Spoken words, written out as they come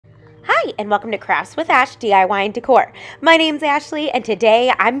Hi, and welcome to Crafts with Ash DIY and Decor. My name's Ashley, and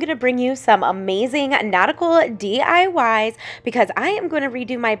today I'm going to bring you some amazing nautical DIYs because I am going to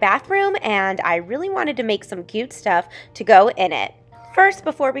redo my bathroom and I really wanted to make some cute stuff to go in it. First,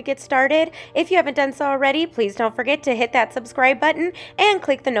 before we get started, if you haven't done so already, please don't forget to hit that subscribe button and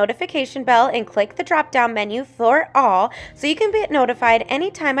click the notification bell and click the drop down menu for all so you can be notified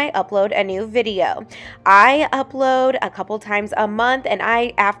anytime I upload a new video. I upload a couple times a month and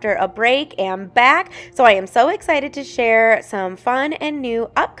I, after a break, am back. So I am so excited to share some fun and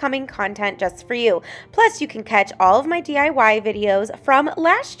new upcoming content just for you. Plus, you can catch all of my DIY videos from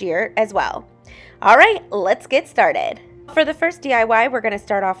last year as well. All right, let's get started. For the first DIY, we're going to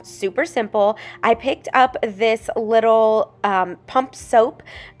start off super simple. I picked up this little pump soap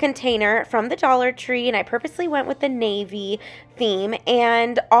container from the Dollar Tree, and I purposely went with the navy theme.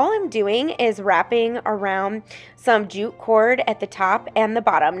 And all I'm doing is wrapping around some jute cord at the top and the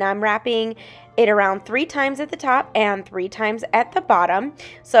bottom. Now I'm wrapping it around 3 times at the top and 3 times at the bottom.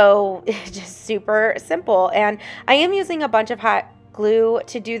 So just super simple. And I am using a bunch of hot glue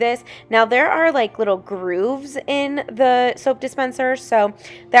to do this. Now there are like little grooves in the soap dispenser, so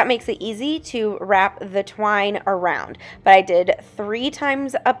that makes it easy to wrap the twine around. But I did 3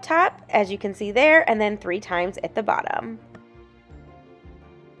 times up top, as you can see there, and then 3 times at the bottom.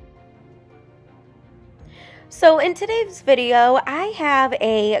 So in today's video, I have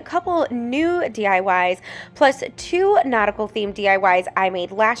a couple new DIYs plus 2 nautical themed DIYs I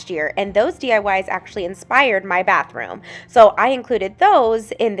made last year, and those DIYs actually inspired my bathroom. So I included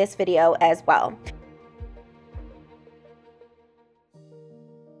those in this video as well.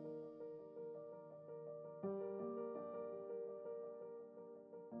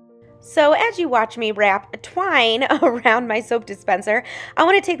 So as you watch me wrap twine around my soap dispenser, I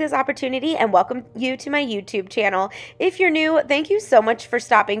want to take this opportunity and welcome you to my YouTube channel. If you're new, thank you so much for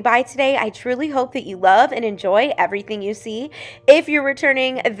stopping by today. I truly hope that you love and enjoy everything you see. If you're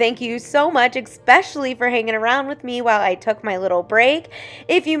returning, thank you so much, especially for hanging around with me while I took my little break.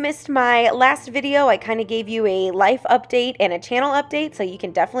 If you missed my last video, I kind of gave you a life update and a channel update, so you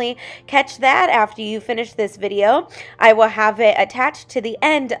can definitely catch that after you finish this video. I will have it attached to the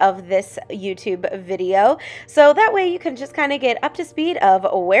end of this YouTube video, so that way you can just kind of get up to speed of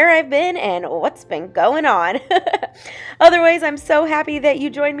where I've been and what's been going on. Otherwise, I'm so happy that you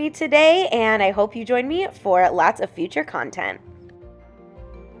joined me today, and I hope you join me for lots of future content.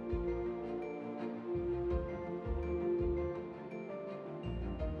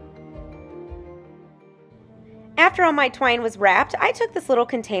 After all my twine was wrapped, I took this little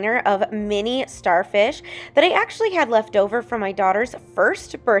container of mini starfish that I actually had left over from my daughter's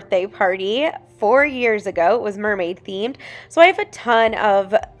first birthday party 4 years ago. It was mermaid themed. So I have a ton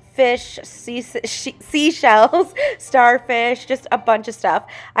of fish, seashells, starfish, just a bunch of stuff.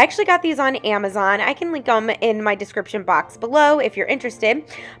 I actually got these on Amazon. I can link them in my description box below if you're interested.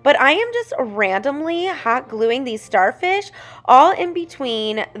 But I am just randomly hot gluing these starfish all in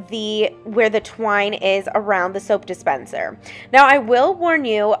between where the twine is around the soap dispenser. Now I will warn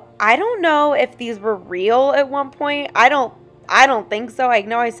you, I don't know if these were real at one point. I don't think so. I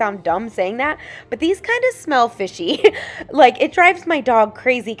know I sound dumb saying that, but these kind of smell fishy. Like, it drives my dog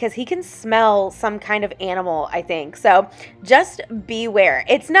crazy because he can smell some kind of animal, I think. So just beware.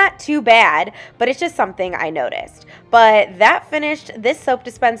 It's not too bad, but it's just something I noticed. But that finished this soap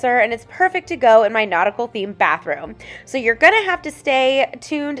dispenser, and it's perfect to go in my nautical themed bathroom. So you're going to have to stay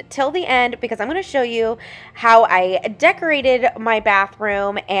tuned till the end because I'm going to show you how I decorated my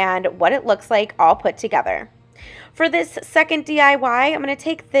bathroom and what it looks like all put together. For this second DIY, I'm going to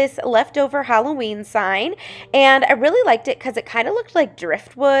take this leftover Halloween sign, and I really liked it because it kind of looked like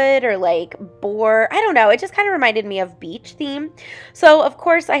driftwood or like boar. I don't know. It just kind of reminded me of beach theme. So, of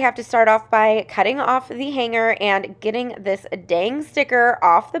course, I have to start off by cutting off the hanger and getting this dang sticker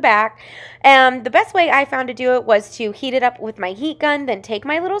off the back. And the best way I found to do it was to heat it up with my heat gun, then take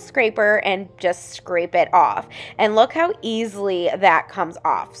my little scraper and just scrape it off. And look how easily that comes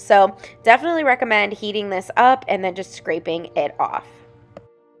off. So, definitely recommend heating this up and then just scraping it off.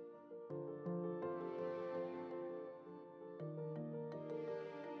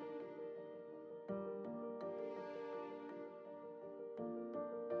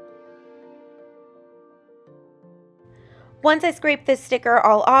 Once I scrape this sticker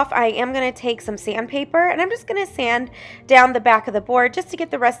all off, I am going to take some sandpaper and I'm just going to sand down the back of the board just to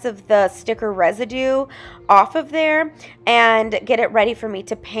get the rest of the sticker residue off of there and get it ready for me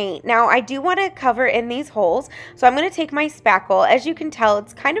to paint. Now I do want to cover in these holes, so I'm going to take my spackle. As you can tell,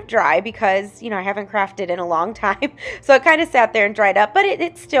 it's kind of dry because, you know, I haven't crafted in a long time, so it kind of sat there and dried up, but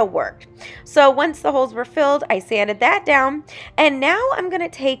it still worked. So once the holes were filled, I sanded that down, and now I'm going to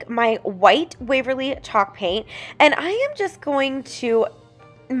take my white Waverly chalk paint, and I am just going to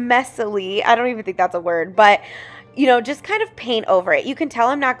messily, I don't even think that's a word, but you know, just kind of paint over it. You can tell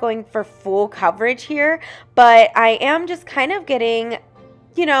I'm not going for full coverage here, but I am just kind of getting,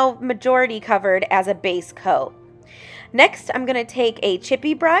 you know, majority covered as a base coat. Next, I'm going to take a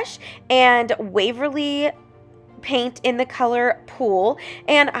chippy brush and Waverly paint in the color Pool,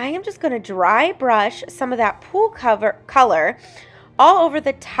 and I am just going to dry brush some of that pool color all over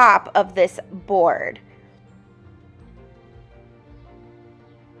the top of this board.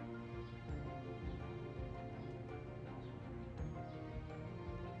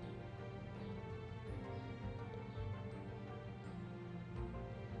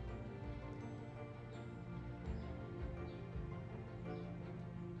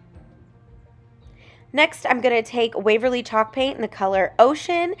 Next, I'm going to take Waverly chalk paint in the color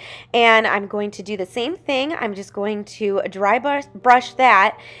Ocean, and I'm going to do the same thing. I'm just going to dry brush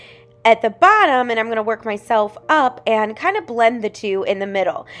that at the bottom, and I'm going to work myself up and kind of blend the two in the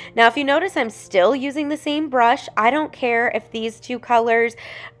middle. Now, if you notice, I'm still using the same brush. I don't care if these two colors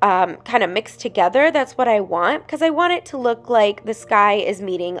kind of mix together. That's what I want, because I want it to look like the sky is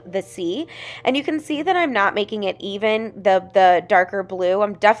meeting the sea. And you can see that I'm not making it even, the darker blue.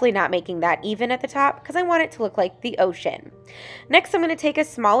 I'm definitely not making that even at the top because I want it to look like the ocean. Next, I'm going to take a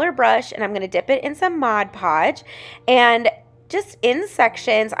smaller brush and I'm going to dip it in some Mod Podge, and just in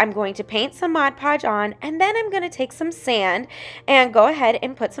sections, I'm going to paint some Mod Podge on, and then I'm going to take some sand and go ahead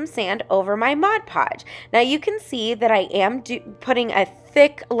and put some sand over my Mod Podge. Now you can see that I am putting a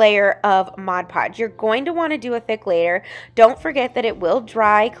thick layer of Mod Podge. You're going to want to do a thick layer. Don't forget that it will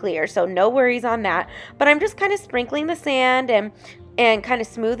dry clear, so no worries on that. But I'm just kind of sprinkling the sand and kind of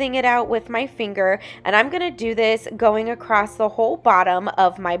smoothing it out with my finger, and I'm going to do this going across the whole bottom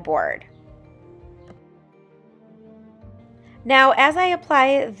of my board. Now, as I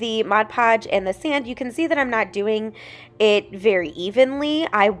apply the Mod Podge and the sand, you can see that I'm not doing it very evenly.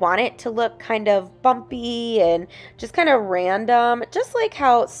 I want it to look kind of bumpy and just kind of random, just like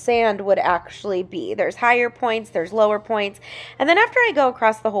how sand would actually be. There's higher points, there's lower points, and then after I go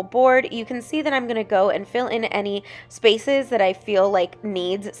across the whole board, you can see that I'm going to go and fill in any spaces that I feel like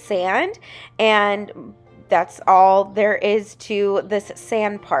needs sand, and that's all there is to this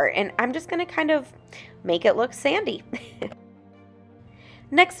sand part, and I'm just going to kind of make it look sandy.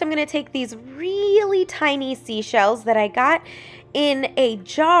 Next, I'm going to take these really tiny seashells that I got in a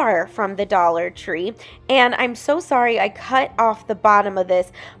jar from the Dollar Tree, and I'm so sorry I cut off the bottom of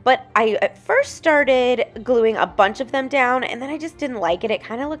this, but I at first started gluing a bunch of them down, and then I just didn't like it. It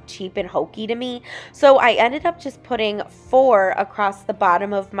kind of looked cheap and hokey to me, so I ended up just putting 4 across the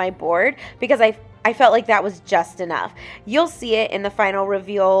bottom of my board because I felt like that was just enough. You'll see it in the final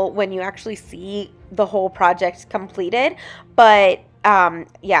reveal when you actually see the whole project completed, but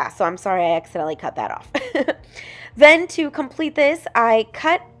yeah, so I'm sorry I accidentally cut that off. Then to complete this, I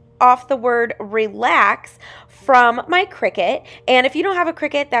cut off the word relax from my Cricut, and if you don't have a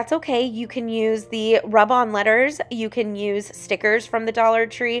Cricut, that's okay. You can use the rub-on letters, you can use stickers from the Dollar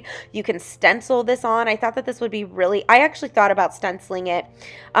Tree, you can stencil this on. I thought that this would be really, I actually thought about stenciling it,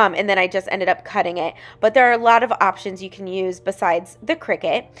 and then I just ended up cutting it, but there are a lot of options you can use besides the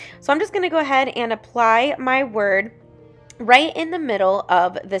Cricut. So I'm just going to go ahead and apply my word right in the middle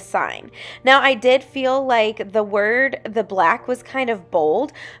of the sign. Now, I did feel like the black was kind of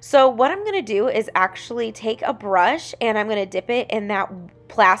bold, so what I'm going to do is actually take a brush and I'm going to dip it in that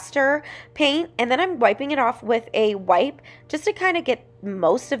plaster paint, and then I'm wiping it off with a wipe just to kind of get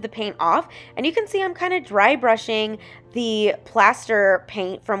most of the paint off. And you can see I'm kind of dry brushing the plaster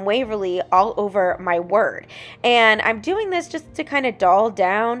paint from Waverly all over my word, and I'm doing this just to kind of dull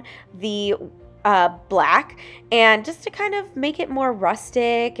down the black and just to kind of make it more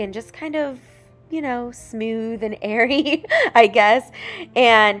rustic and just kind of, you know, smooth and airy, I guess,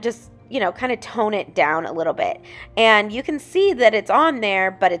 and just, you know, kind of tone it down a little bit. And you can see that it's on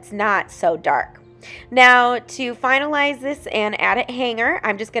there, but it's not so dark. Now, to finalize this and add a hanger,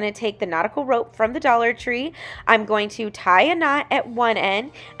 I'm just going to take the nautical rope from the Dollar Tree. I'm going to tie a knot at one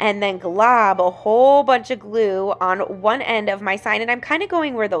end and then glob a whole bunch of glue on one end of my sign. And I'm kind of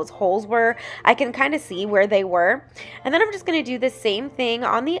going where those holes were. I can kind of see where they were. And then I'm just going to do the same thing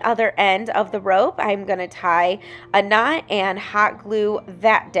on the other end of the rope. I'm going to tie a knot and hot glue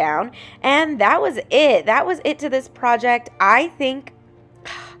that down. And that was it. That was it to this project. I think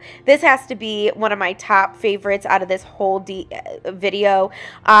this has to be one of my top favorites out of this whole video.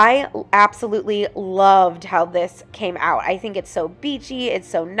 I absolutely loved how this came out. I think it's so beachy, it's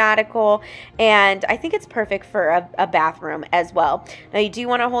so nautical, and I think it's perfect for a bathroom as well. Now you do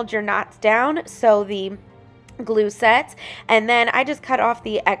want to hold your knots down so the glue sets, and then I just cut off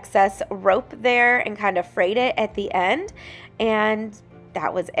the excess rope there and kind of frayed it at the end, and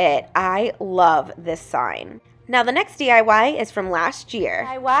that was it. I love this sign. Now the next DIY is from last year.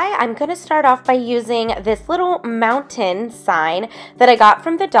 DIY, I'm going to start off by using this little mountain sign that I got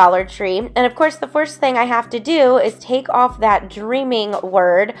from the Dollar Tree. And of course the first thing I have to do is take off that dreaming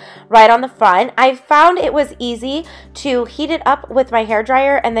word right on the front. I found it was easy to heat it up with my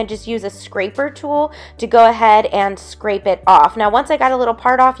hairdryer and then just use a scraper tool to go ahead and scrape it off. Now once I got a little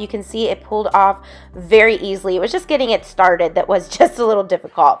part off, you can see it pulled off very easily. It was just getting it started that was just a little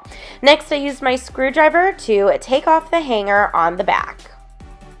difficult. Next I used my screwdriver to take off the hanger on the back.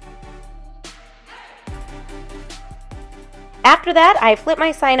 After that, I flipped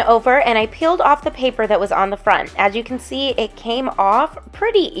my sign over and I peeled off the paper that was on the front. As you can see, it came off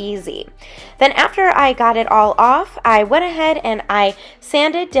pretty easy. Then after I got it all off, I went ahead and I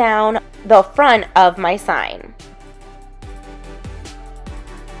sanded down the front of my sign.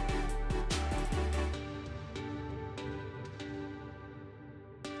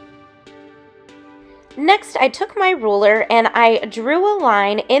 Next, I took my ruler and I drew a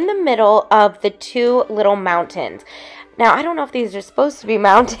line in the middle of the two little mountains. Now, I don't know if these are supposed to be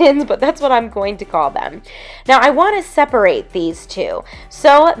mountains, but that's what I'm going to call them. Now, I want to separate these two,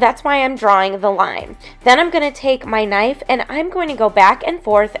 so that's why I'm drawing the line. Then I'm going to take my knife and I'm going to go back and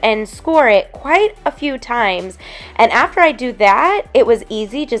forth and score it quite a few times. And after I do that, it was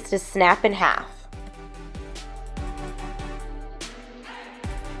easy just to snap in half.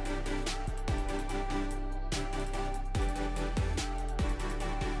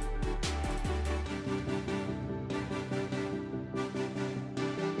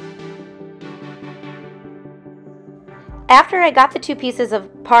 After I got the two pieces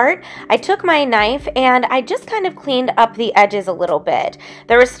apart, I took my knife and I just kind of cleaned up the edges a little bit.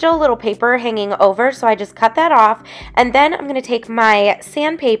 There was still a little paper hanging over, so I just cut that off. And then I'm going to take my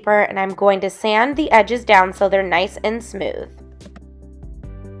sandpaper and I'm going to sand the edges down so they're nice and smooth.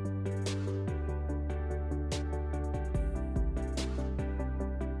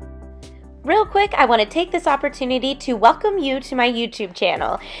 Real quick, I want to take this opportunity to welcome you to my YouTube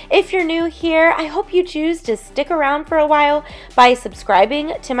channel. If you're new here, I hope you choose to stick around for a while by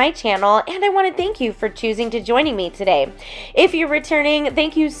subscribing to my channel, and I want to thank you for choosing to join me today. If you're returning,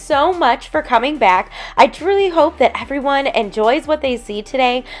 thank you so much for coming back. I truly hope that everyone enjoys what they see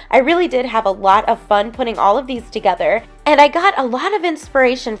today. I really did have a lot of fun putting all of these together. And I got a lot of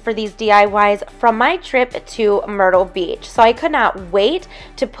inspiration for these DIYs from my trip to Myrtle Beach. So I could not wait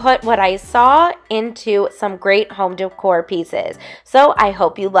to put what I saw into some great home decor pieces. So I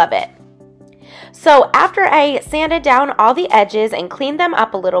hope you love it. So after I sanded down all the edges and cleaned them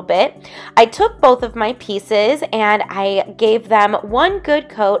up a little bit, I took both of my pieces and I gave them one good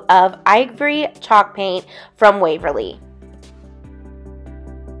coat of ivory chalk paint from Waverly.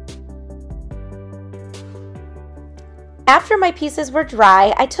 After my pieces were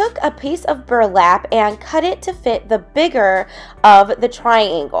dry, I took a piece of burlap and cut it to fit the bigger of the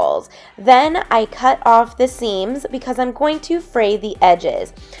triangles. Then I cut off the seams because I'm going to fray the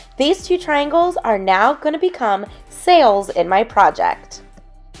edges. These two triangles are now going to become sails in my project.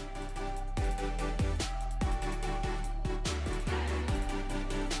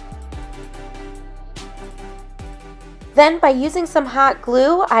 Then by using some hot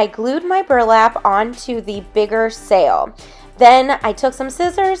glue, I glued my burlap onto the bigger sail. Then I took some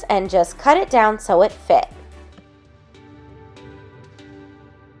scissors and just cut it down so it fit.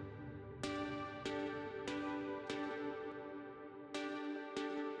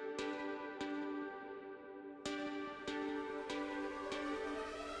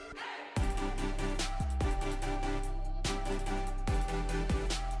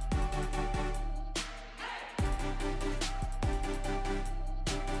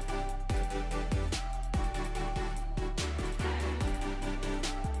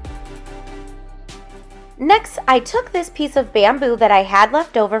 Next, I took this piece of bamboo that I had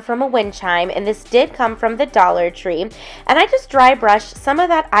left over from a wind chime, and this did come from the Dollar Tree, and I just dry brushed some of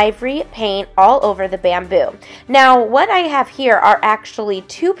that ivory paint all over the bamboo. Now, what I have here are actually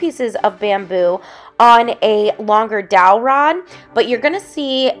 2 pieces of bamboo on a longer dowel rod, but you're going to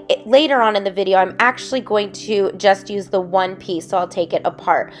see it later on in the video, I'm actually going to just use the 1 piece, so I'll take it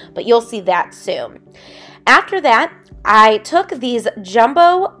apart, but you'll see that soon. After that, I took these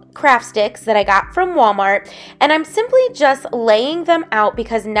jumbo craft sticks that I got from Walmart, and I'm simply just laying them out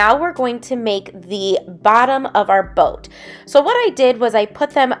because now we're going to make the bottom of our boat. So what I did was I put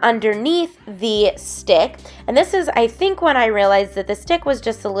them underneath the stick, and this is, I think, when I realized that the stick was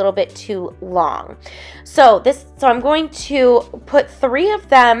just a little bit too long. So I'm going to put 3 of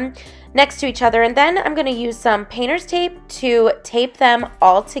them next to each other, and then I'm going to use some painter's tape to tape them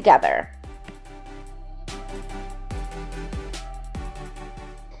all together.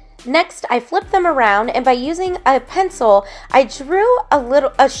 Next, I flipped them around, and by using a pencil, I drew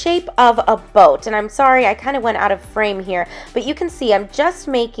a shape of a boat. And I'm sorry, I kind of went out of frame here, but you can see I'm just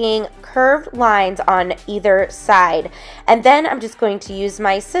making curved lines on either side. And then I'm just going to use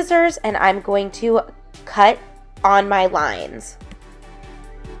my scissors, and I'm going to cut on my lines.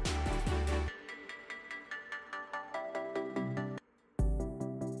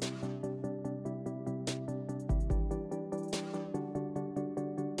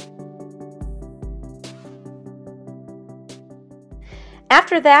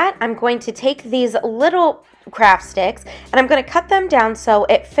 After that, I'm going to take these little craft sticks and I'm going to cut them down so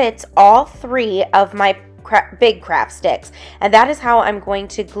it fits all 3 of my big craft sticks. And that is how I'm going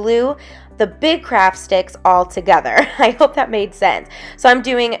to glue the big craft sticks all together. I hope that made sense. So I'm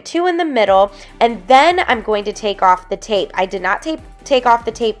doing 2 in the middle, and then I'm going to take off the tape. I did not take off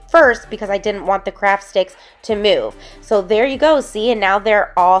the tape first because I didn't want the craft sticks to move. So there you go, see, and now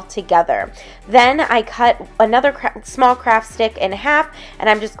they're all together. Then I cut another small craft stick in half, and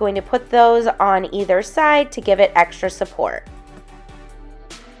I'm just going to put those on either side to give it extra support.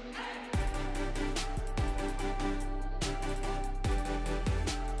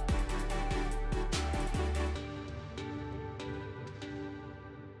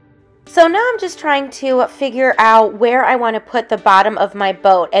 So now I'm just trying to figure out where I want to put the bottom of my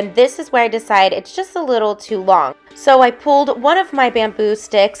boat, and this is where I decide it's just a little too long. So I pulled one of my bamboo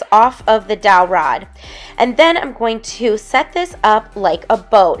sticks off of the dowel rod, and then I'm going to set this up like a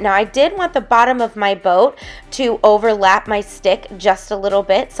boat. Now I did want the bottom of my boat to overlap my stick just a little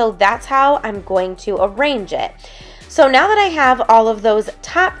bit, so that's how I'm going to arrange it. So now that I have all of those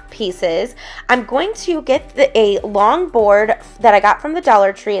top pieces, I'm going to get a long board that I got from the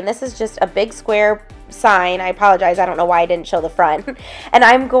Dollar Tree, and this is just a big square sign. I apologize, I don't know why I didn't show the front. And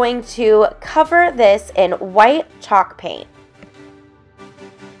I'm going to cover this in white chalk paint.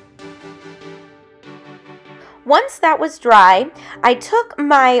 Once that was dry, I took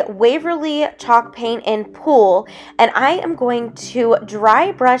my Waverly chalk paint in Pool, and I am going to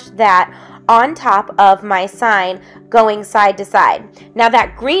dry brush that on top of my sign going side to side. Now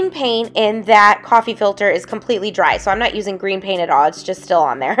that green paint in that coffee filter is completely dry, so I'm not using green paint at all, it's just still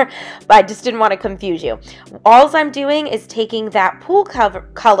on there, but I just didn't want to confuse you. All I'm doing is taking that pool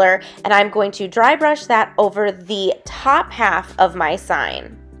color and I'm going to dry brush that over the top half of my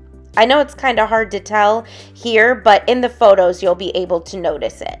sign. I know it's kind of hard to tell here, but in the photos you'll be able to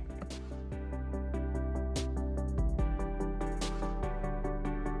notice it.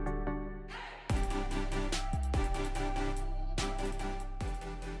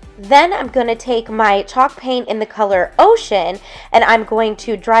 Then I'm going to take my chalk paint in the color Ocean and I'm going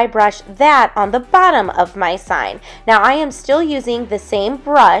to dry brush that on the bottom of my sign. Now I am still using the same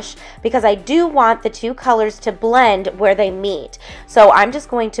brush because I do want the 2 colors to blend where they meet. So I'm just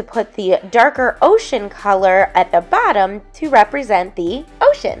going to put the darker ocean color at the bottom to represent the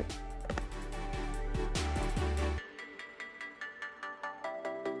ocean.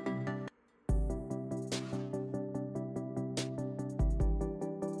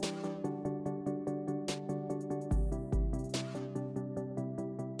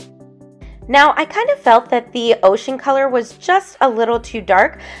 Now I kind of felt that the ocean color was just a little too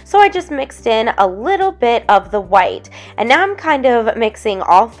dark, so I just mixed in a little bit of the white. And now I'm kind of mixing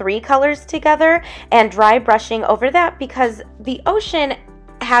all 3 colors together and dry brushing over that because the ocean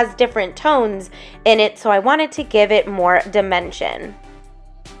has different tones in it, so I wanted to give it more dimension.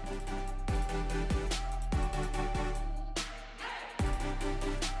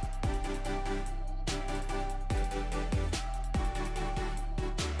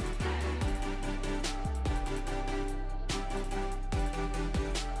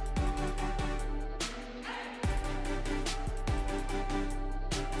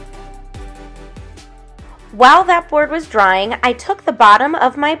 While that board was drying, I took the bottom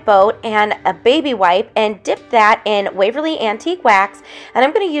of my boat and a baby wipe and dipped that in Waverly Antique Wax, and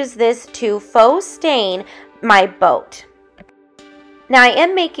I'm going to use this to faux stain my boat. Now I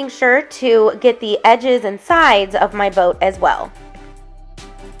am making sure to get the edges and sides of my boat as well.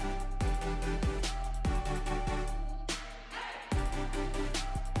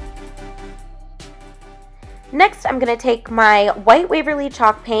 Next, I'm going to take my white Waverly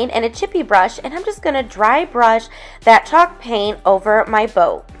chalk paint and a chippy brush, and I'm just going to dry brush that chalk paint over my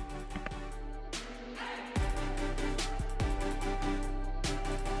boat.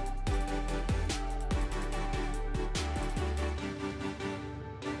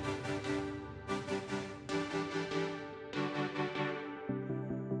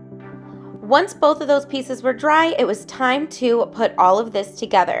 Once both of those pieces were dry, it was time to put all of this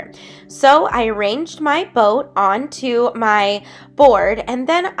together. So I arranged my boat onto my board, and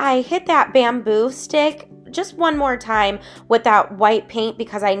then I hit that bamboo stick just one more time with that white paint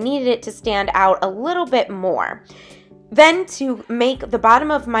because I needed it to stand out a little bit more. Then to make the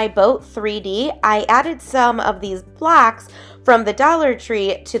bottom of my boat 3D, I added some of these blocks from the Dollar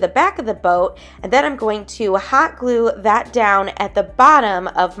Tree to the back of the boat, and then I'm going to hot glue that down at the bottom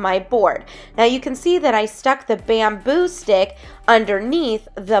of my board. Now you can see that I stuck the bamboo stick underneath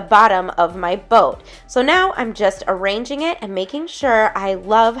the bottom of my boat. So now I'm just arranging it and making sure I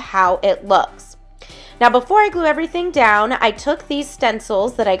love how it looks. Now before I glue everything down, I took these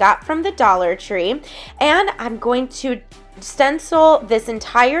stencils that I got from the Dollar Tree, and I'm going to stencil this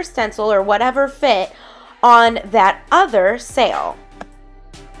entire stencil or whatever fit on that other sail.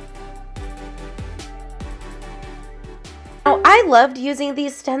 Now, I loved using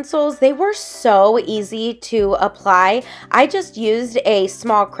these stencils. They were so easy to apply. I just used a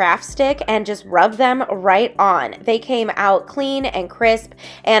small craft stick and just rubbed them right on. They came out clean and crisp,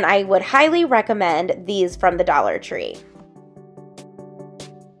 and I would highly recommend these from the Dollar Tree.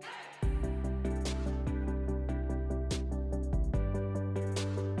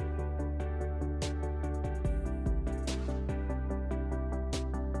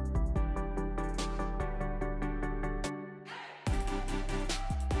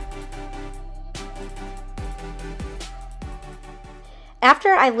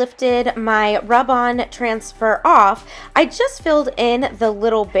 After I lifted my rub-on transfer off, I just filled in the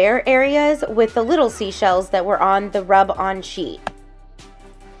little bare areas with the little seashells that were on the rub-on sheet.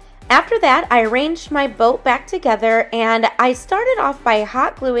 After that, I arranged my boat back together, and I started off by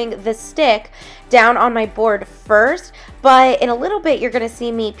hot gluing the stick down on my board first, but in a little bit you're going to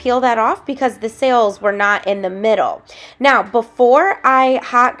see me peel that off because the sails were not in the middle. Now, before I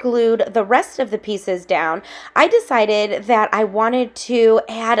hot glued the rest of the pieces down, I decided that I wanted to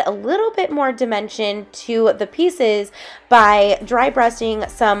add a little bit more dimension to the pieces by dry brushing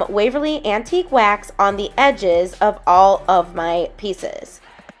some Waverly Antique Wax on the edges of all of my pieces.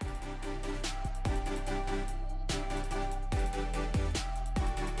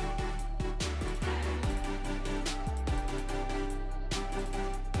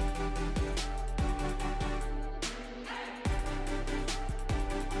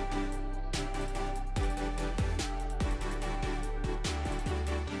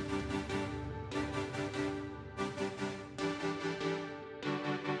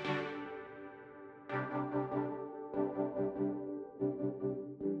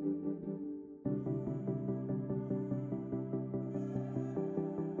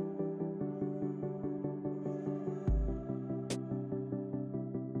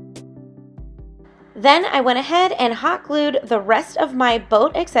 Then I went ahead and hot glued the rest of my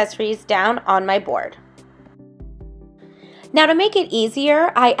boat accessories down on my board. Now to make it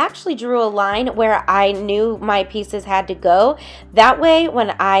easier, I actually drew a line where I knew my pieces had to go. That way,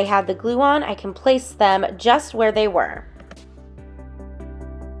 when I have the glue on, I can place them just where they were.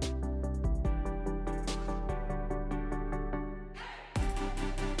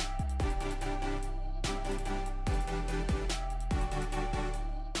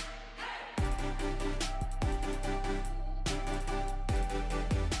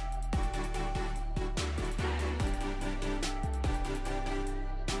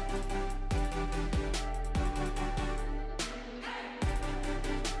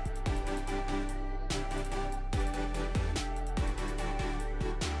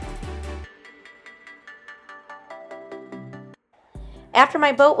 After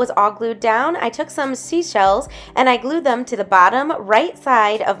my boat was all glued down, I took some seashells and I glued them to the bottom right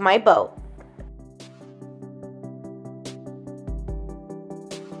side of my boat.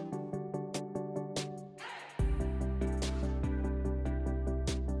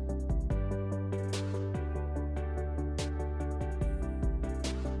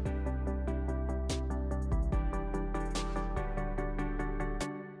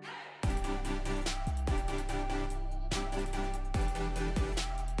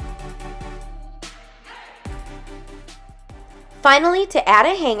 Finally, to add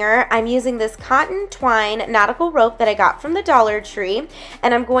a hanger, I'm using this cotton twine nautical rope that I got from the Dollar Tree,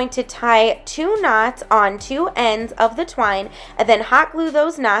 and I'm going to tie 2 knots on 2 ends of the twine and then hot glue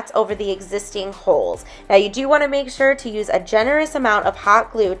those knots over the existing holes. Now you do want to make sure to use a generous amount of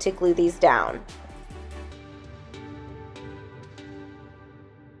hot glue to glue these down.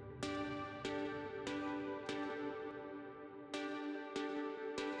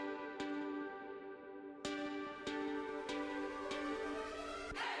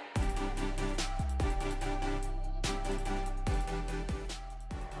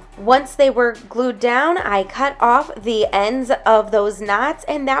 Once they were glued down, I cut off the ends of those knots,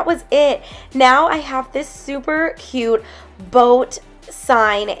 and that was it. Now I have this super cute boat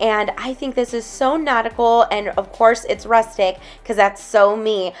sign, and I think this is so nautical, and of course it's rustic because that's so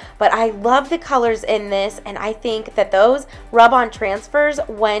me, but I love the colors in this, and I think that those rub-on transfers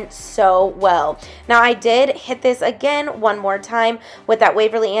went so well. Now I did hit this again one more time with that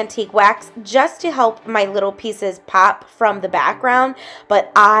Waverly Antique Wax just to help my little pieces pop from the background,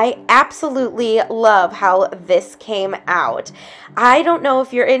 but I absolutely love how this came out. I don't know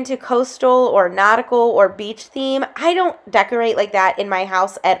if you're into coastal or nautical or beach theme. I don't decorate like that in my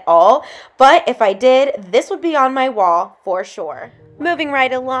house at all, but if I did, this would be on my wall for sure. Moving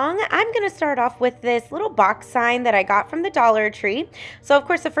right along, I'm going to start off with this little box sign that I got from the Dollar Tree. So of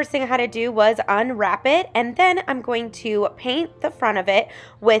course the first thing I had to do was unwrap it, and then I'm going to paint the front of it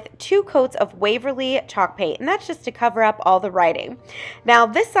with 2 coats of Waverly chalk paint, and that's just to cover up all the writing. Now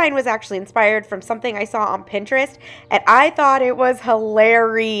this sign was actually inspired from something I saw on Pinterest, and I thought it was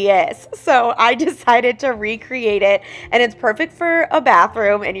hilarious. So I decided to recreate it, and it's perfect for a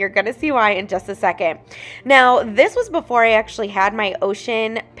bathroom, and you're going to see why in just a second. Now this was before I actually had my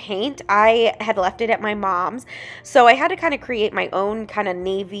ocean paint. I had left it at my mom's, so I had to kind of create my own kind of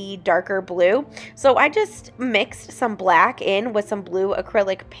navy darker blue. So I just mixed some black in with some blue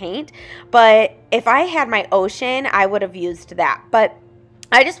acrylic paint, but if I had my ocean, I would have used that. But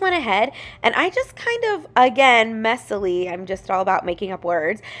I just went ahead and I just kind of, again, messily, I'm just all about making up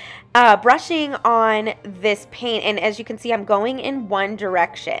words, brushing on this paint, and as you can see, I'm going in one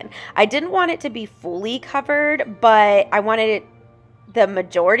direction. I didn't want it to be fully covered, but I wanted it, the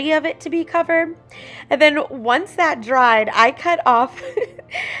majority of it, to be covered. And then once that dried, I cut off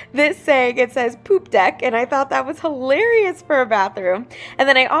this saying, it says poop deck, and I thought that was hilarious for a bathroom. And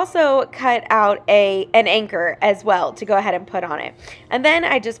then I also cut out an anchor as well to go ahead and put on it. And then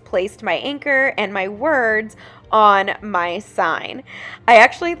I just placed my anchor and my words on my sign. I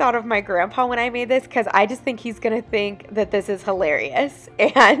actually thought of my grandpa when I made this because I just think he's gonna think that this is hilarious,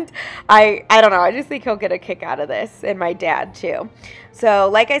 and I don't know, I just think he'll get a kick out of this, and my dad too. So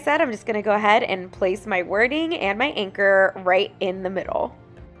like I said, I'm just gonna go ahead and place my wording and my anchor right in the middle.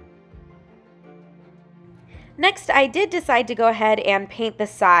 Next, I did decide to go ahead and paint the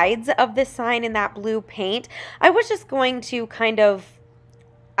sides of the sign in that blue paint. I was just going to kind of,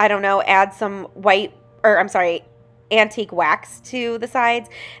 I don't know, add some white, or I'm sorry, antique wax to the sides.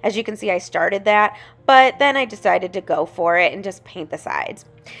 As you can see, I started that, but then I decided to go for it and just paint the sides.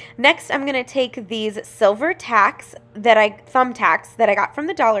 Next, I'm going to take these silver tacks thumbtacks that I got from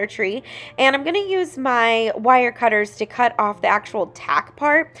the Dollar Tree, and I'm going to use my wire cutters to cut off the actual tack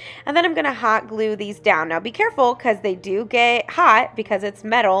part, and then I'm going to hot glue these down. Now be careful because they do get hot because it's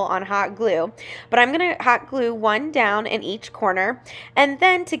metal on hot glue, but I'm going to hot glue one down in each corner, and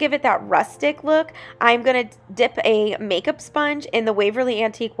then to give it that rustic look, I'm going to dip a makeup sponge in the Waverly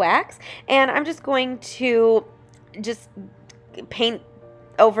Antique Wax, and I'm just going to just paint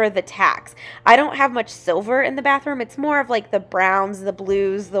over the tacks. I don't have much silver in the bathroom. It's more of like the browns, the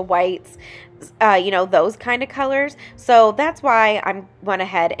blues, the whites, you know, those kind of colors. So that's why I went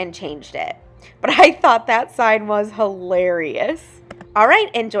ahead and changed it. But I thought that sign was hilarious. All right,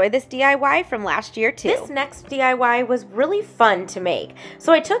 enjoy this DIY from last year too. This next DIY was really fun to make.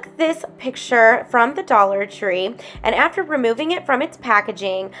 So I took this picture from the Dollar Tree, and after removing it from its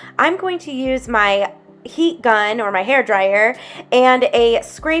packaging, I'm going to use my heat gun or my hair dryer and a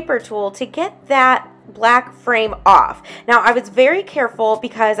scraper tool to get that black frame off. Now I was very careful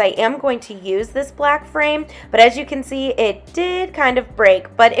because I am going to use this black frame, but as you can see, it did kind of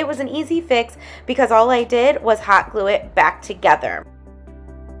break, but it was an easy fix because all I did was hot glue it back together.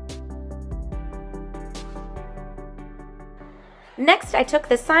 Next, I took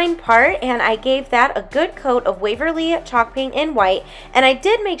the sign part and I gave that a good coat of Waverly chalk paint in white, and I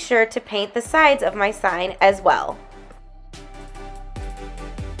did make sure to paint the sides of my sign as well.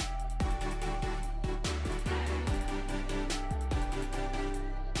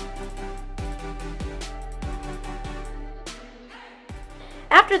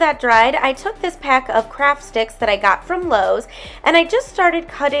 After that dried, I took this pack of craft sticks that I got from Lowe's and I just started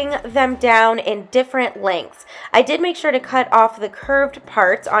cutting them down in different lengths. I did make sure to cut off the curved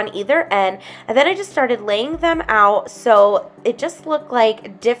parts on either end, and then I just started laying them out so it just looked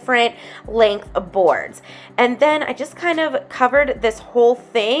like different length boards. And then I just kind of covered this whole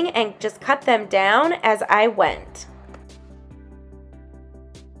thing and just cut them down as I went.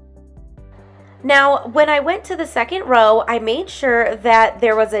 Now, when I went to the second row, I made sure that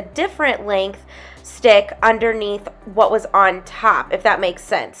there was a different length stick underneath what was on top, if that makes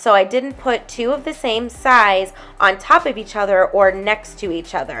sense. So I didn't put two of the same size on top of each other or next to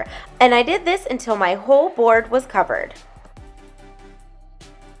each other. And I did this until my whole board was covered.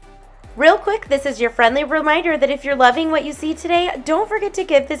 Real quick, this is your friendly reminder that if you're loving what you see today, don't forget to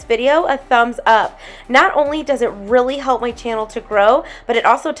give this video a thumbs up. Not only does it really help my channel to grow, but it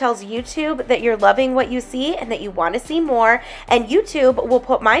also tells YouTube that you're loving what you see and that you want to see more, and YouTube will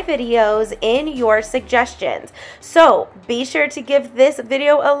put my videos in your suggestions. So be sure to give this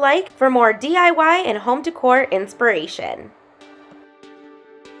video a like for more DIY and home decor inspiration.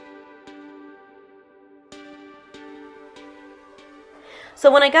 So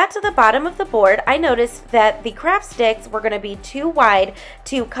when I got to the bottom of the board, I noticed that the craft sticks were going to be too wide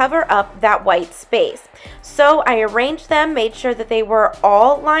to cover up that white space. So I arranged them, made sure that they were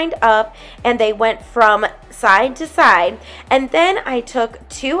all lined up and they went from side to side. And then I took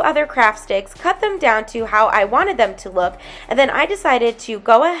two other craft sticks, cut them down to how I wanted them to look, and then I decided to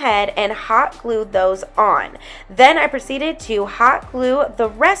go ahead and hot glue those on. Then I proceeded to hot glue the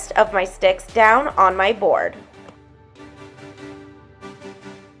rest of my sticks down on my board.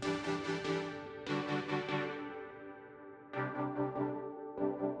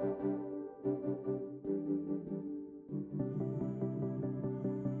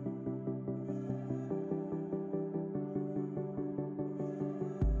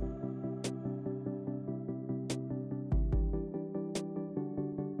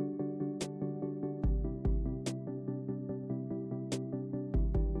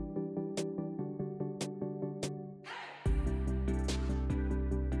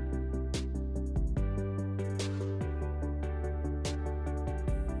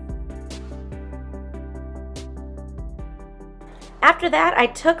 After that, I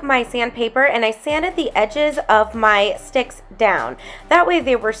took my sandpaper and I sanded the edges of my sticks down. That way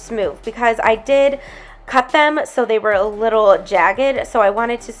they were smooth, because I did cut them so they were a little jagged, so I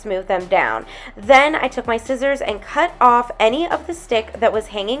wanted to smooth them down. Then I took my scissors and cut off any of the stick that was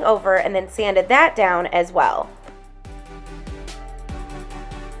hanging over and then sanded that down as well.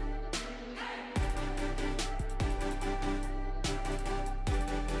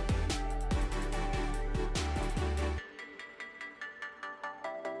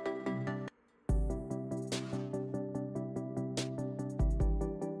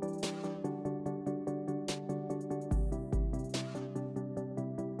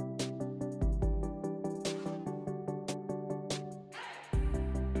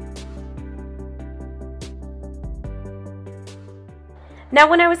 Now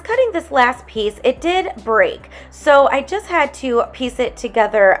when I was cutting this last piece, it did break, so I just had to piece it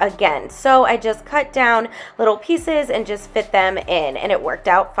together again. So I just cut down little pieces and just fit them in, and it worked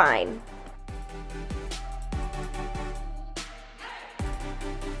out fine.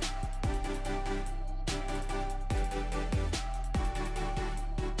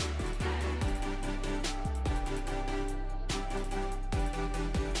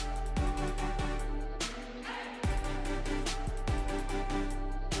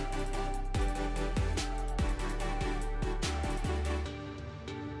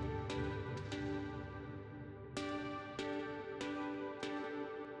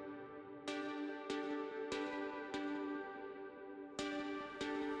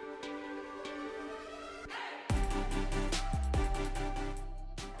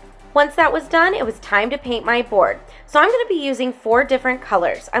 Once that was done, it was time to paint my board. So I'm going to be using 4 different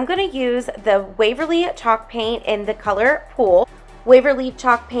colors. I'm going to use the Waverly chalk paint in the color Pool, Waverly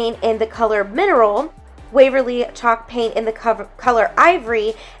chalk paint in the color Mineral, Waverly chalk paint in the color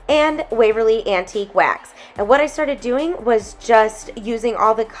Ivory, and Waverly Antique Wax. And what I started doing was just using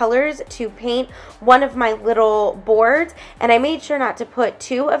all the colors to paint one of my little boards, and I made sure not to put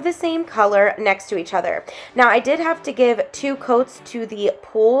 2 of the same color next to each other. Now I did have to give 2 coats to the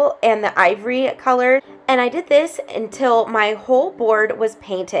Pool and the Ivory color, and I did this until my whole board was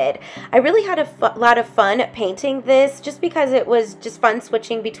painted. I really had a lot of fun painting this, just because it was just fun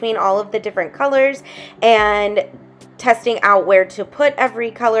switching between all of the different colors and testing out where to put every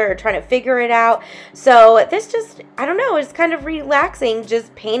color or trying to figure it out. So this just, I don't know, it's kind of relaxing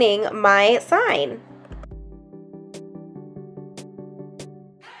just painting my sign.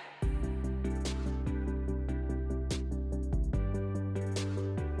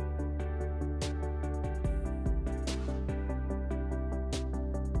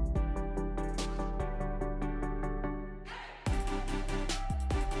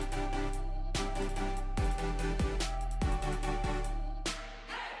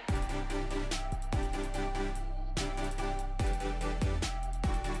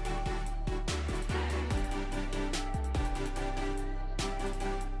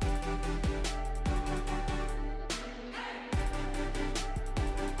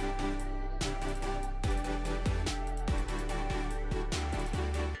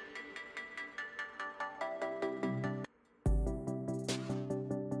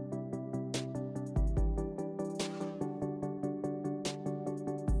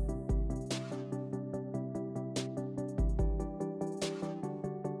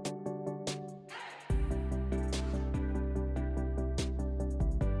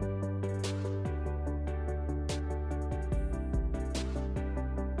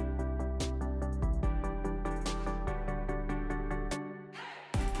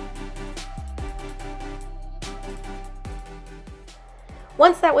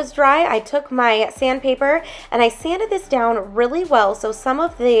 Once that was dry, I took my sandpaper and I sanded this down really well so some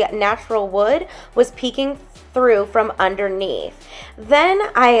of the natural wood was peeking through from underneath. Then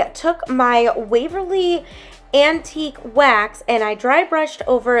I took my Waverly antique wax and I dry brushed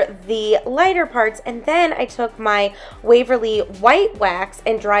over the lighter parts, and then I took my Waverly white wax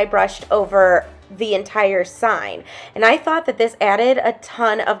and dry brushed over the entire sign. And I thought that this added a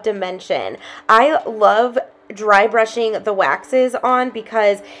ton of dimension. I love dry brushing the waxes on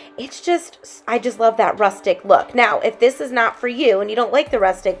because it's just, I just love that rustic look. Now, if this is not for you and you don't like the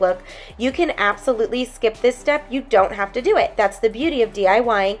rustic look, you can absolutely skip this step. You don't have to do it. That's the beauty of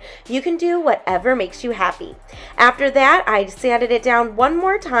DIYing. You can do whatever makes you happy. After that, I sanded it down one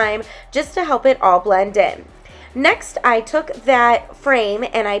more time just to help it all blend in. Next, I took that frame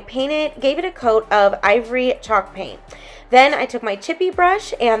and I gave it a coat of ivory chalk paint. Then I took my chippy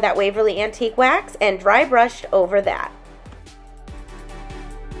brush and that Waverly antique wax and dry brushed over that.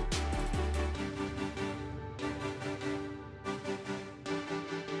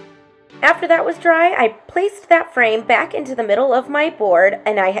 After that was dry, I placed that frame back into the middle of my board,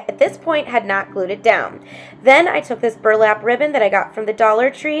 and I, at this point, had not glued it down. Then I took this burlap ribbon that I got from the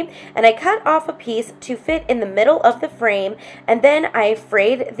Dollar Tree, and I cut off a piece to fit in the middle of the frame, and then I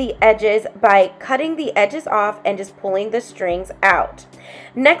frayed the edges by cutting the edges off and just pulling the strings out.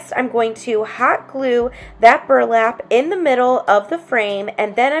 Next, I'm going to hot glue that burlap in the middle of the frame,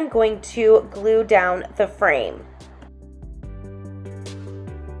 and then I'm going to glue down the frame.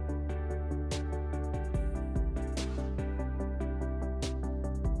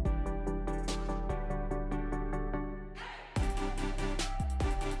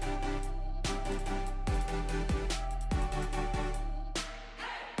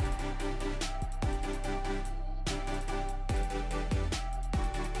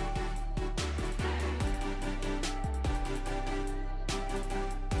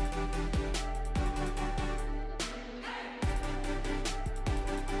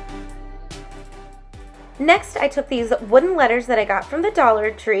 Next, I took these wooden letters that I got from the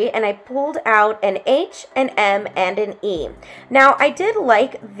Dollar Tree and I pulled out an H, an M, and an E. Now, I did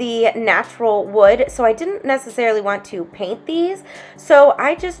like the natural wood, so I didn't necessarily want to paint these, so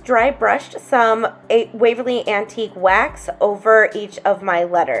I just dry brushed some Waverly antique wax over each of my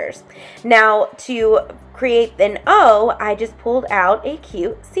letters. Now, to create an O, I just pulled out a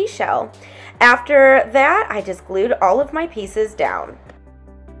cute seashell. After that, I just glued all of my pieces down.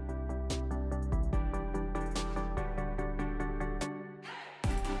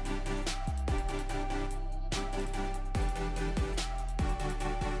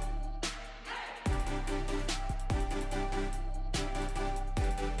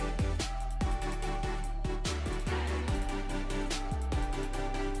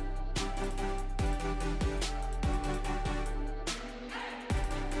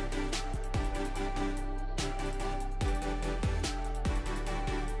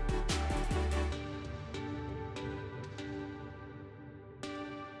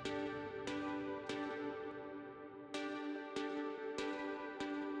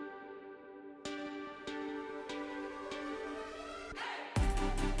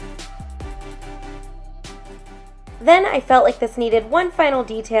 Then I felt like this needed one final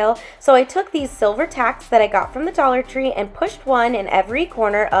detail, so I took these silver tacks that I got from the Dollar Tree and pushed one in every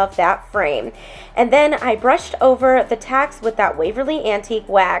corner of that frame. And then I brushed over the tacks with that Waverly antique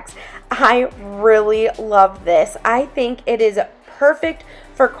wax. I really love this. I think it is perfect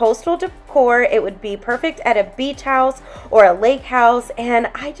for coastal decor. It would be perfect at a beach house or a lake house, and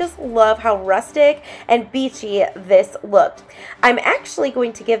I just love how rustic and beachy this looked. I'm actually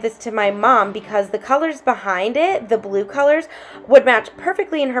going to give this to my mom because the colors behind it, the blue colors, would match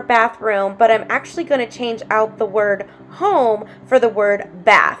perfectly in her bathroom, but I'm actually going to change out the word home for the word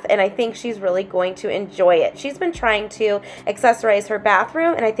bath, and I think she's really going to enjoy it. She's been trying to accessorize her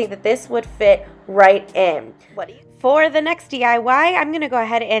bathroom, and I think that this would fit right in. What do you For the next DIY, I'm going to go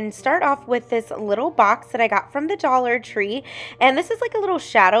ahead and start off with this little box that I got from the Dollar Tree. And this is like a little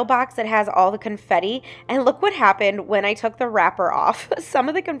shadow box that has all the confetti. And look what happened when I took the wrapper off. Some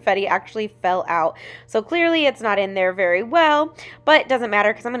of the confetti actually fell out. So clearly it's not in there very well, but it doesn't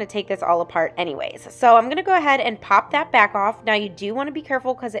matter because I'm going to take this all apart anyways. So I'm going to go ahead and pop that back off. Now you do want to be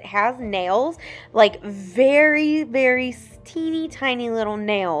careful because it has nails, like very, very teeny tiny little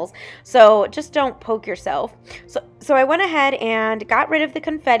nails, so just don't poke yourself. So I went ahead and got rid of the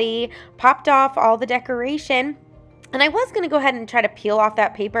confetti, popped off all the decoration, and I was going to go ahead and try to peel off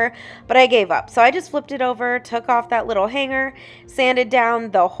that paper, but I gave up. So I just flipped it over, took off that little hanger, sanded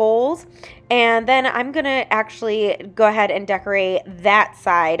down the holes, and then I'm going to actually go ahead and decorate that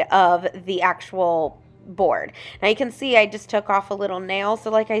side of the actual board. Now you can see I just took off a little nail, so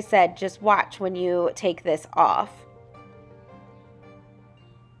like I said, just watch when you take this off.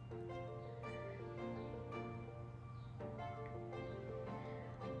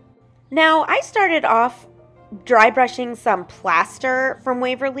 Now I started off dry brushing some plaster from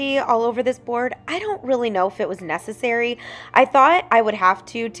Waverly all over this board. I don't really know if it was necessary. I thought I would have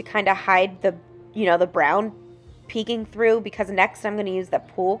to kind of hide the, you know, the brown peeking through, because next I'm going to use the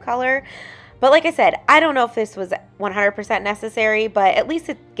pool color. But like I said, I don't know if this was 100% necessary, but at least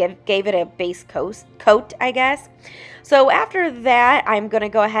it gave it a base coat, I guess. So after that, I'm going to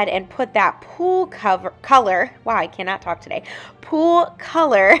go ahead and put that pool color, wow, I cannot talk today, pool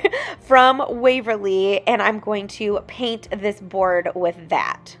color from Waverly, and I'm going to paint this board with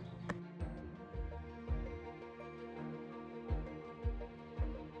that.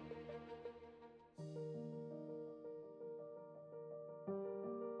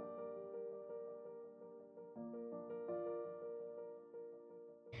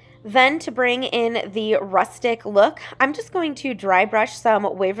 Then to bring in the rustic look, I'm just going to dry brush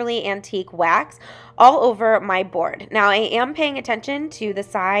some Waverly Antique wax all over my board. Now I am paying attention to the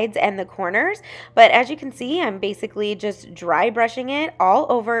sides and the corners, but as you can see, I'm basically just dry brushing it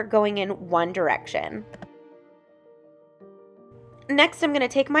all over, going in one direction. Next, I'm going to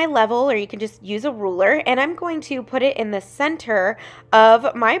take my level, or you can just use a ruler, and I'm going to put it in the center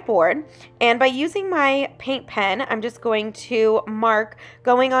of my board. And by using my paint pen, I'm just going to mark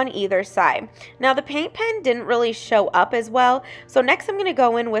going on either side. Now, the paint pen didn't really show up as well, so next I'm going to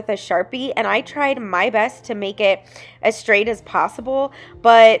go in with a Sharpie, and I tried my best to make it as straight as possible,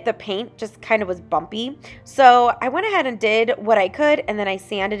 but the paint just kind of was bumpy. So I went ahead and did what I could, and then I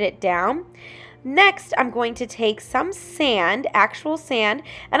sanded it down. Next, I'm going to take some sand, actual sand,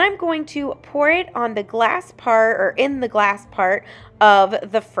 and I'm going to pour it on the glass part, or in the glass part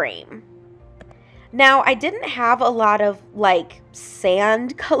of the frame. Now, I didn't have a lot of like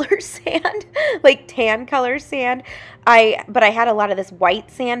sand color sand, like tan color sand, but I had a lot of this white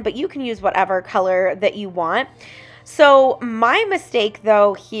sand, but you can use whatever color that you want. So my mistake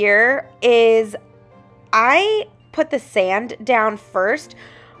though here is I put the sand down first,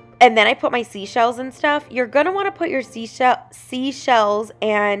 and then I put my seashells and stuff. You're going to want to put your seashells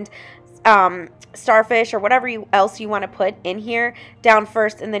and starfish or whatever else you want to put in here down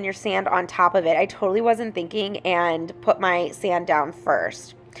first, and then your sand on top of it. I totally wasn't thinking and put my sand down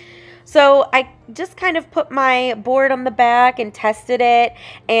first. So I just kind of put my board on the back and tested it,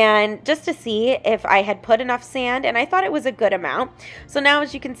 and just to see if I had put enough sand, and I thought it was a good amount. So now,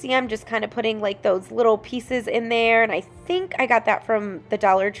 as you can see, I'm just kind of putting like those little pieces in there, and I think I got that from the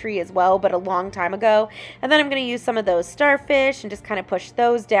Dollar Tree as well, but a long time ago. And then I'm going to use some of those starfish and just kind of push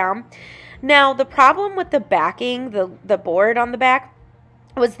those down. Now, the problem with the backing, the board on the back,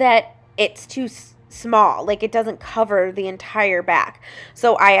 was that it's too small, like it doesn't cover the entire back.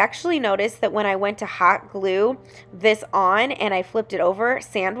 So I actually noticed that when I went to hot glue this on and I flipped it over,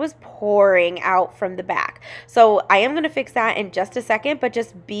 sand was pouring out from the back. So I am going to fix that in just a second, but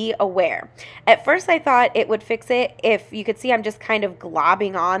just be aware. At first I thought it would fix it. If you could see, I'm just kind of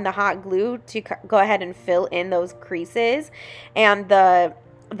globbing on the hot glue to go ahead and fill in those creases and the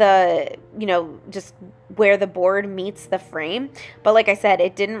you know, just where the board meets the frame. But like I said,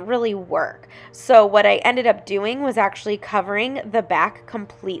 it didn't really work. So what I ended up doing was actually covering the back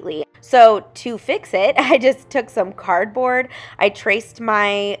completely. So to fix it, I just took some cardboard, I traced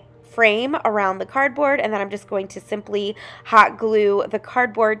my frame around the cardboard, and then I'm just going to simply hot glue the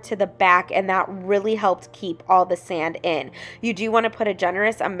cardboard to the back, and that really helped keep all the sand in. You do want to put a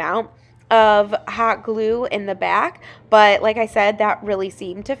generous amount of hot glue in the back, but like I said, that really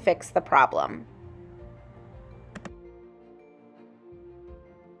seemed to fix the problem.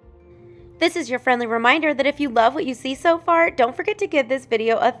 This is your friendly reminder that if you love what you see so far, don't forget to give this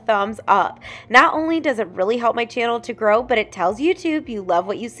video a thumbs up. Not only does it really help my channel to grow, but it tells YouTube you love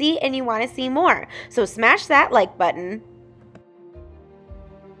what you see and you want to see more. So smash that like button.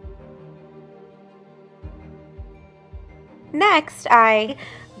 Next, I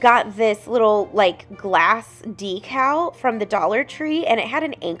got this little like glass decal from the Dollar Tree, and it had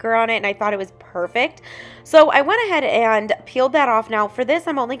an anchor on it, and I thought it was perfect. So I went ahead and peeled that off. Now for this,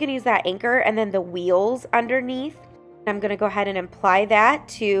 I'm only going to use that anchor and then the wheels underneath. I'm going to go ahead and apply that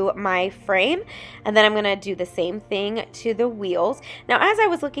to my frame, and then I'm going to do the same thing to the wheels. Now as I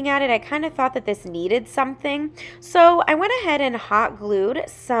was looking at it, I kind of thought that this needed something, so I went ahead and hot glued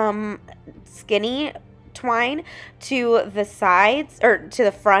some skinny twine to the sides, or to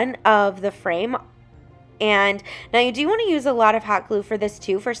the front of the frame. And now you do want to use a lot of hot glue for this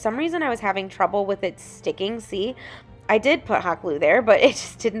too. For some reason I was having trouble with it sticking. See, I did put hot glue there, but it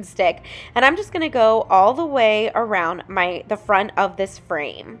just didn't stick. And I'm just going to go all the way around the front of this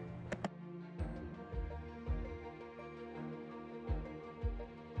frame.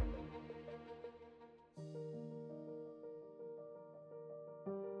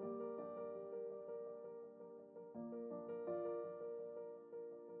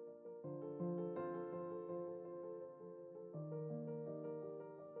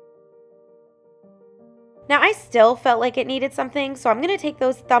 Now I still felt like it needed something, so I'm going to take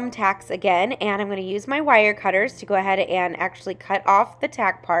those thumbtacks again, and I'm going to use my wire cutters to go ahead and actually cut off the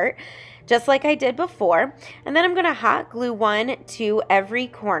tack part, just like I did before. And then I'm going to hot glue one to every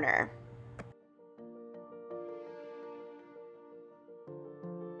corner.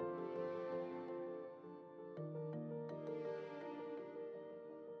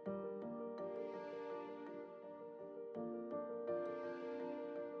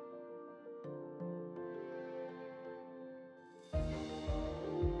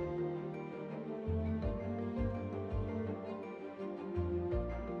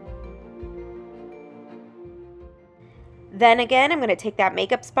 Then again, I'm going to take that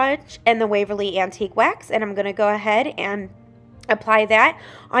makeup sponge and the Waverly Antique Wax, and I'm going to go ahead and apply that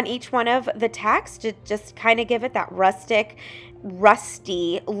on each one of the tacks to just kind of give it that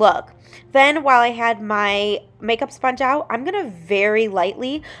rusty look. Then while I had my makeup sponge out, I'm going to very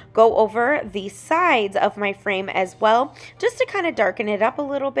lightly go over the sides of my frame as well, just to kind of darken it up a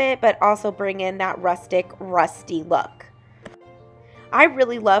little bit, but also bring in that rusty look. I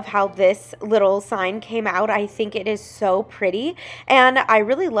really love how this little sign came out. I think it is so pretty, and I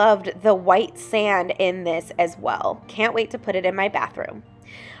really loved the white sand in this as well. Can't wait to put it in my bathroom.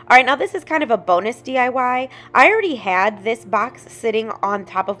 All right, now this is kind of a bonus DIY. I already had this box sitting on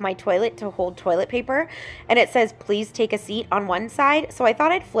top of my toilet to hold toilet paper, and it says, please take a seat on one side. So I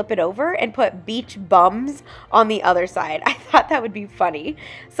thought I'd flip it over and put beach bums on the other side. I thought that would be funny.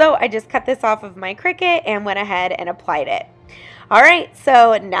 So I just cut this off of my Cricut and went ahead and applied it. All right,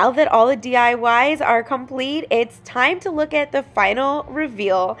 so now that all the DIYs are complete, it's time to look at the final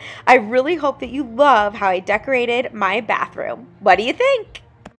reveal. I really hope that you love how I decorated my bathroom. What do you think?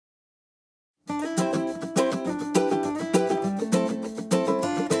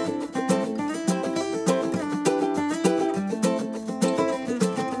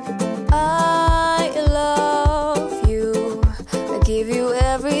 I love you. I give you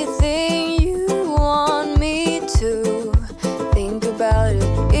everything you want me to. Think about it.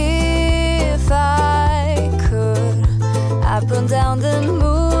 If I could, I'd burn down the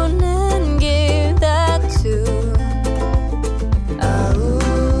moon and give that to.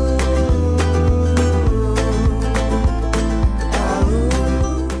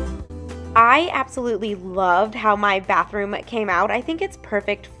 I absolutely loved how my bathroom came out. I think it's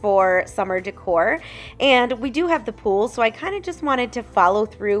perfect for summer decor, and we do have the pool, so I kind of just wanted to follow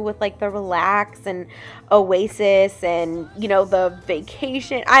through with like the relax and oasis and, you know, the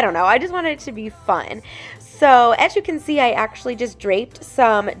vacation. I don't know, I just wanted it to be fun. So as you can see, I actually just draped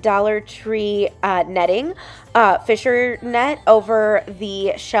some Dollar Tree netting, Fisher net, over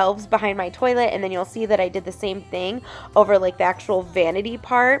the shelves behind my toilet, and then you'll see that I did the same thing over like the actual vanity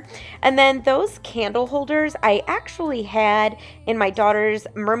part. And then those candle holders I actually had in my daughter's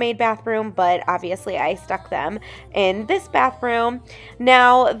mermaid bathroom, but obviously I stuck them in this bathroom.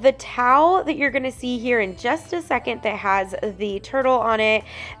 Now the towel that you're gonna see here in just a second that has the turtle on it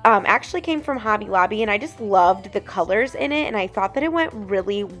actually came from Hobby Lobby, and I just loved the colors in it, and I thought that it went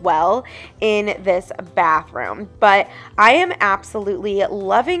really well in this bathroom. But I am absolutely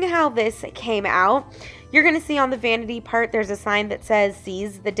loving how this came out. You're going to see on the vanity part, there's a sign that says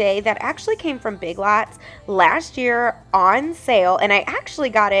seize the day. That actually came from Big Lots last year on sale, and I actually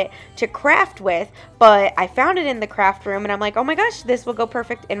got it to craft with, but I found it in the craft room, and I'm like, oh my gosh, this will go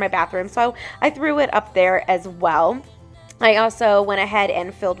perfect in my bathroom. So I threw it up there as well. I also went ahead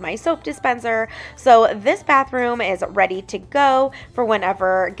and filled my soap dispenser. So this bathroom is ready to go for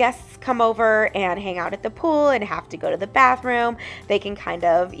whenever guests come over and hang out at the pool and have to go to the bathroom. They can kind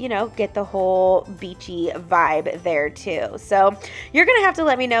of, you know, get the whole beachy vibe there too. So you're going to have to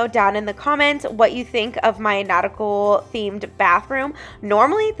let me know down in the comments what you think of my nautical themed bathroom.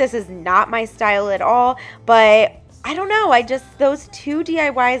 Normally this is not my style at all, but I don't know, those two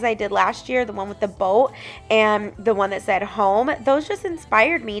DIYs I did last year, the one with the boat and the one that said home, those just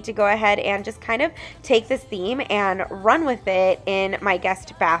inspired me to go ahead and just kind of take this theme and run with it in my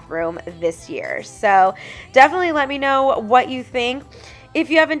guest bathroom this year. So definitely let me know what you think. If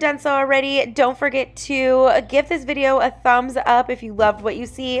you haven't done so already, don't forget to give this video a thumbs up if you loved what you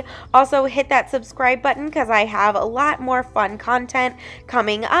see. Also, hit that subscribe button because I have a lot more fun content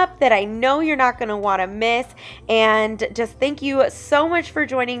coming up that I know you're not going to want to miss. And just thank you so much for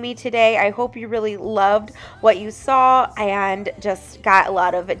joining me today. I hope you really loved what you saw and just got a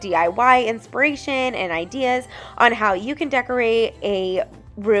lot of DIY inspiration and ideas on how you can decorate a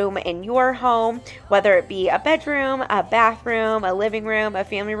room in your home, whether it be a bedroom, a bathroom, a living room, a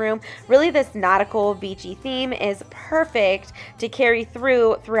family room. Really, this nautical beachy theme is perfect to carry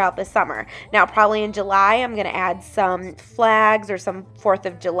throughout the summer. Now, probably in July, I'm going to add some flags or some 4th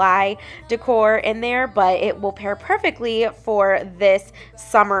of July decor in there, but it will pair perfectly for this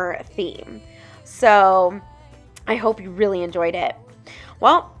summer theme. So I hope you really enjoyed it.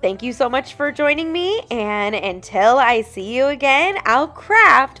 Well, thank you so much for joining me, and until I see you again, I'll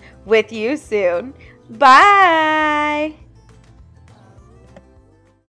craft with you soon. Bye!